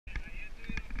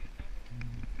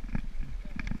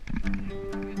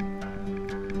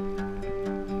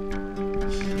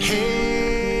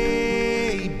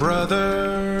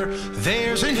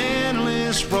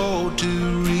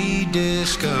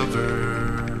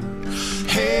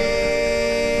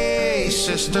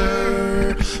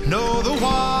sister. Know the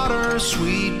water's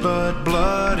sweet, but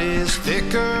blood is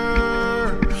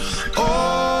thicker.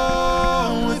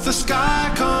 Oh, if the sky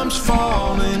comes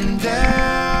falling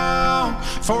down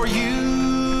for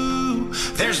you,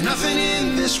 there's nothing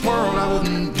in this world I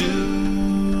wouldn't do.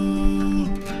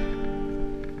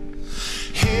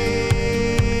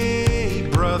 Hey,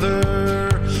 brother,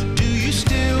 do you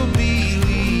still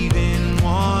believe in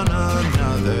one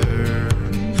another?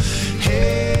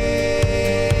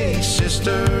 Hey,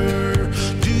 sister,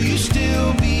 do you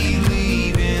still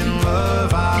believe in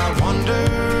love? I wonder.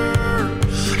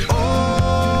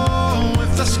 Oh,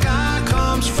 if the sky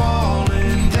comes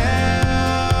falling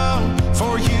down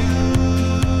for you,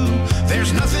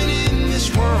 there's nothing in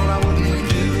this world I wouldn't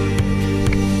do.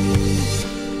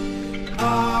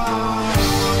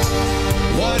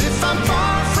 What if I'm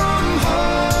far from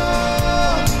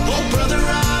home? Oh, brother,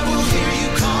 I will hear you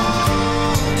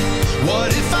call. What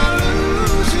if I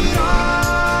lose it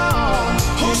all?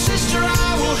 Oh, sister,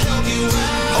 I will help you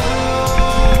out.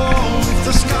 Oh, if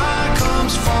the sky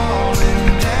comes falling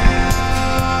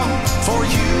down for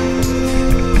you,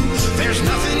 there's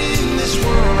nothing in this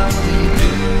world I wouldn't do.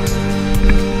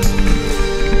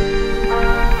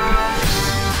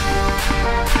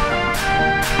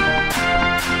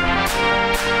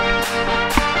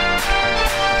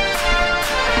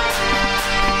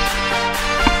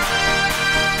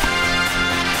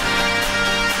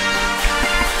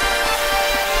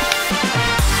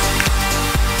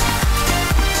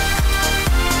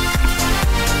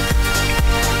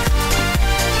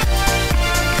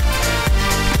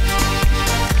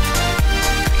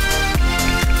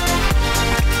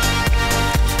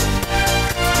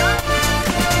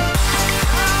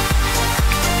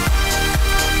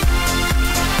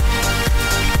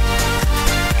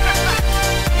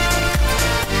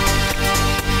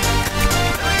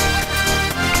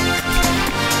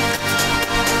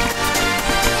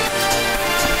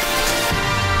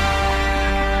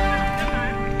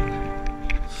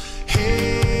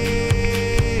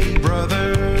 Hey, brother,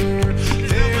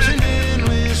 there's an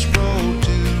endless road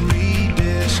to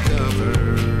rediscover.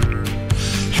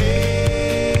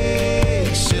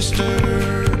 Hey, sister,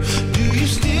 do you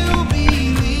still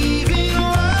believe in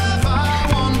love? I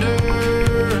wonder.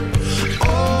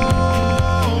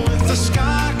 Oh, if the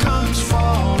sky comes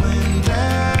falling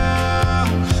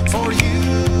down for you,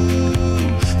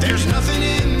 there's nothing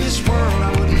in this world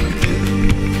I wouldn't do.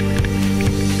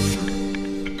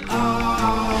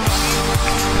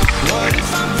 What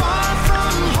if I'm far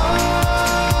from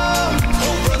home?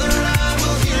 Oh, brother, I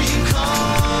will hear you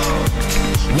call.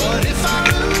 What if I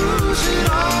lose it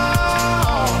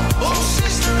all? Oh,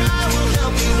 sister, I will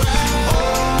help you out.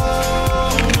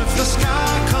 Oh, if the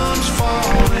sky comes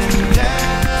falling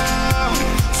down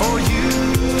for you,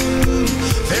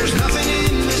 there's nothing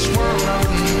in this world I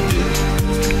wouldn't do.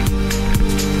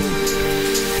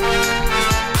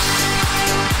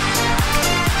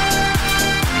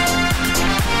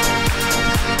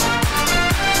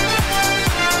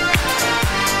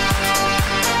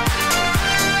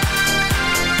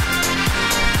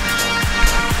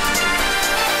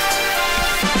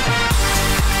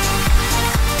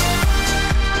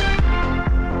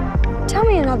 Tell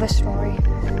me another story.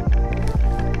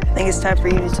 I think it's time for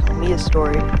you to tell me a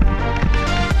story.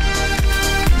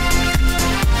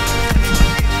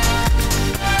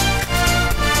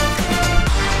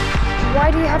 Why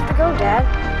do you have to go, Dad?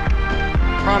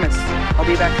 Promise, I'll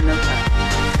be back in no time.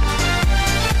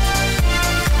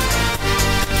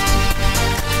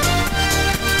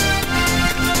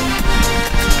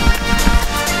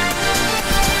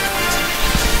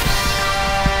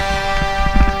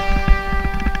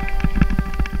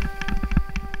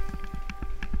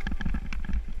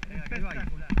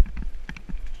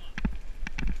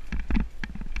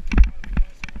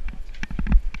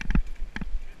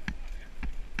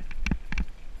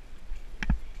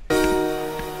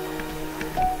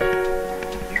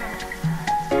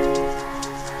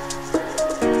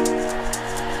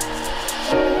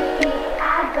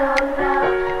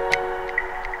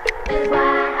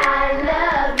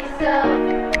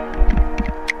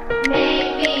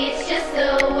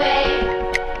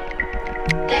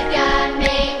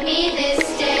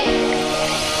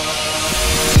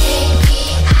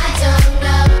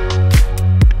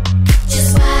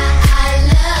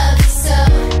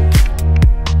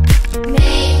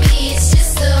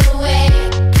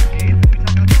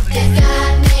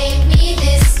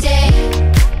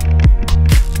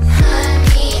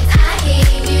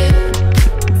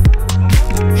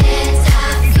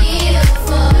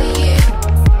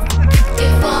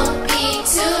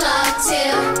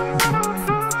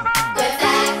 We're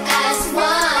back as one.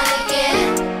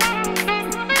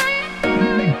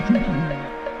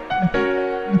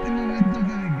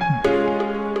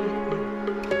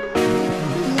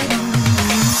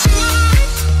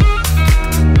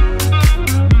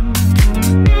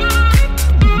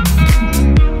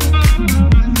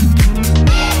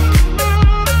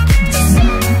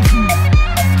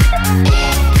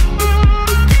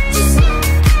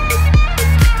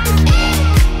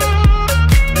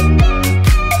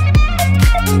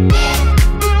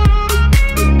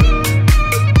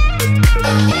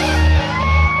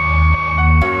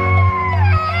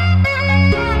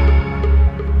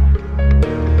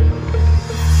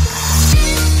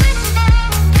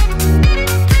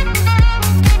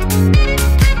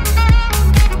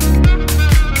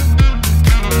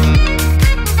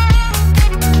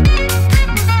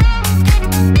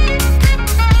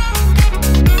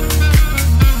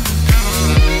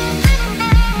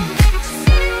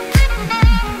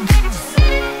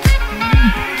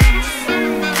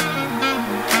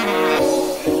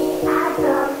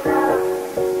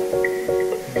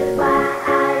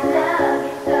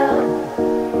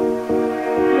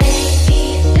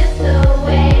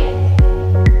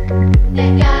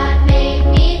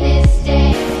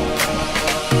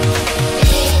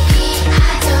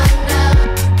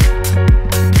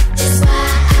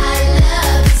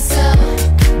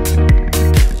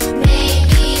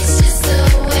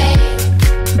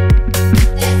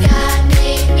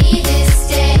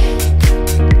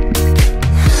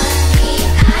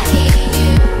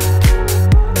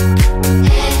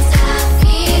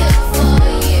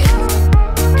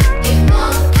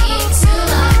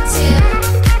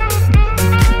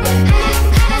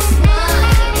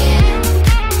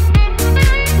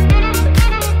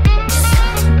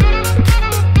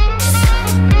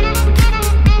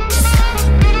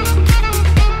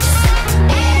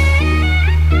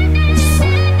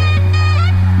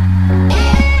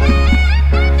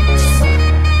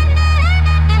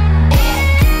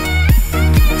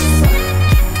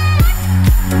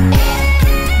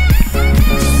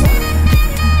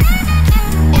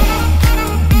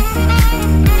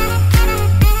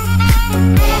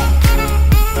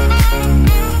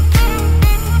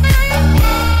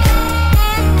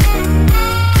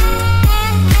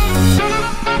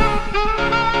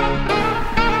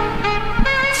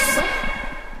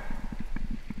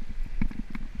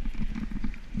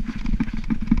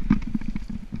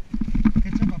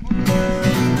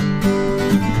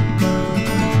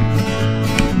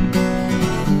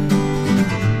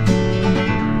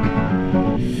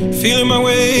 Feeling my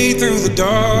way through the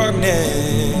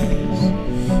darkness,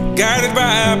 guided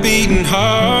by a beating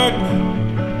heart.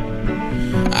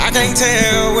 I can't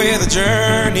tell where the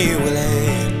journey will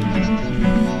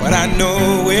end, but I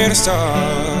know where to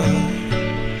start.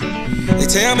 They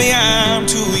tell me I'm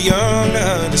too young to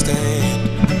understand.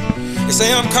 They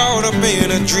say I'm caught up in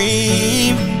a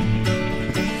dream.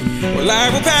 Well,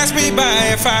 life will pass me by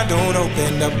if I don't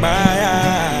open up my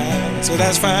eyes, so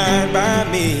that's fine by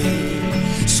me.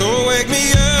 So wake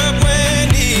me up